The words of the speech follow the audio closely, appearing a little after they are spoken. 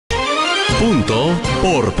Punto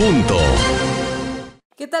por punto.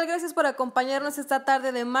 ¿Qué tal? Gracias por acompañarnos esta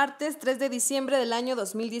tarde de martes 3 de diciembre del año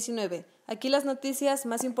 2019. Aquí las noticias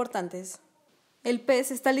más importantes. El PES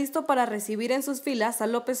está listo para recibir en sus filas a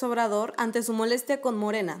López Obrador ante su molestia con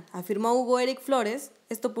Morena, afirmó Hugo Eric Flores.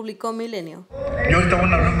 Esto publicó Milenio. Yo ahorita hubo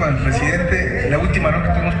una reunión con el presidente, la última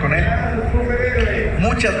reunión que tuvimos con él,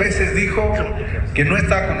 muchas veces dijo que no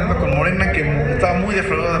estaba contento con Morena, que estaba muy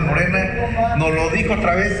defraudado de Morena, nos lo dijo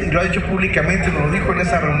otra vez y lo ha dicho públicamente, nos lo dijo en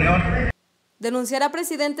esa reunión. Denunciará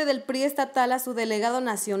presidente del PRI estatal a su delegado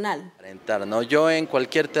nacional. ¿No? Yo en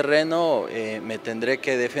cualquier terreno me tendré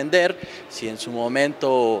que defender, si en su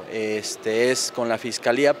momento es con la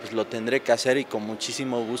fiscalía, pues lo tendré que hacer y con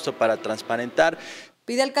muchísimo gusto para transparentar.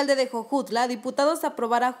 Pide alcalde de Jojutla a diputados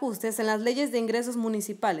aprobar ajustes en las leyes de ingresos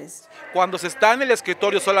municipales. Cuando se está en el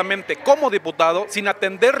escritorio solamente como diputado, sin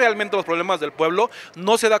atender realmente los problemas del pueblo,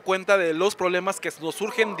 no se da cuenta de los problemas que nos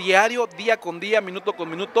surgen diario, día con día, minuto con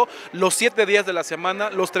minuto, los 7 días de la semana,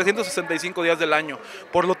 los 365 días del año.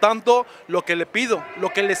 Por lo tanto, lo que le pido,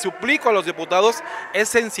 lo que le suplico a los diputados es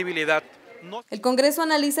sensibilidad. El Congreso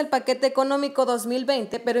analiza el paquete económico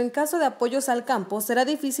 2020, pero en caso de apoyos al campo será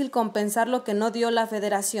difícil compensar lo que no dio la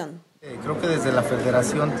Federación. Creo que desde la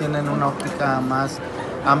Federación tienen una óptica más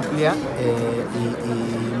amplia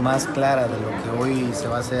y más clara de lo que hoy se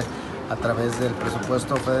va a hacer a través del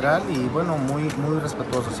presupuesto federal y bueno, muy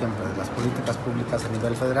respetuoso siempre de las políticas públicas a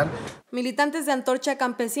nivel federal. Militantes de Antorcha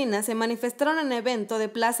Campesina se manifestaron en evento de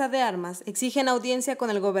Plaza de Armas, exigen audiencia con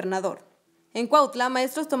el gobernador. En Cuautla,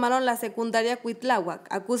 maestros tomaron la secundaria Cuitláhuac,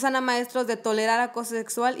 acusan a maestros de tolerar acoso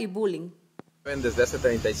sexual y bullying. Desde hace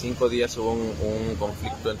 35 días hubo un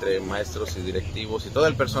conflicto entre maestros y directivos y todo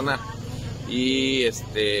el personal. Y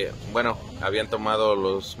bueno, habían tomado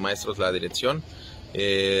los maestros la dirección.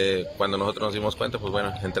 Cuando nosotros nos dimos cuenta, pues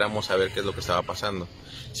bueno, entramos a ver qué es lo que estaba pasando.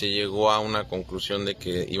 Se llegó a una conclusión de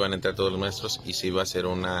que iban a entrar todos los maestros y se iba a hacer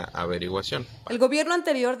una averiguación. El gobierno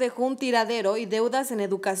anterior dejó un tiradero y deudas en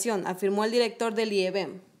educación, afirmó el director del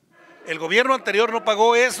IEBEM. El gobierno anterior no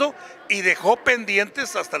pagó eso y dejó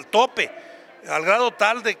pendientes hasta el tope, al grado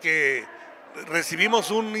tal de que recibimos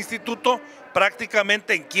un instituto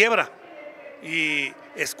prácticamente en quiebra y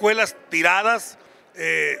escuelas tiradas.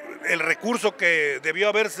 El recurso que debió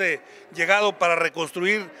haberse llegado para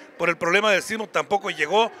reconstruir por el problema del sismo tampoco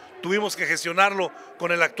llegó, tuvimos que gestionarlo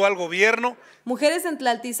con el actual gobierno. Mujeres en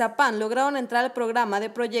Tlaltizapán lograron entrar al programa de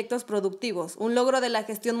proyectos productivos, un logro de la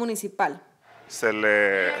gestión municipal. Se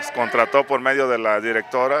les contrató por medio de la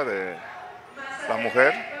directora de la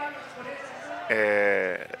mujer,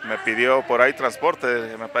 me pidió por ahí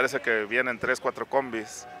transporte, me parece que vienen 3-4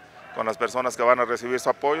 combis. Con las personas que van a recibir su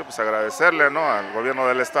apoyo, pues agradecerle, ¿no?, al gobierno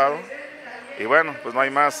del estado. Y bueno, pues no hay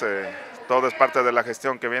más, todo es parte de la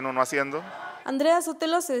gestión que viene uno haciendo. Andrea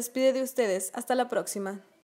Sotelo se despide de ustedes. Hasta la próxima.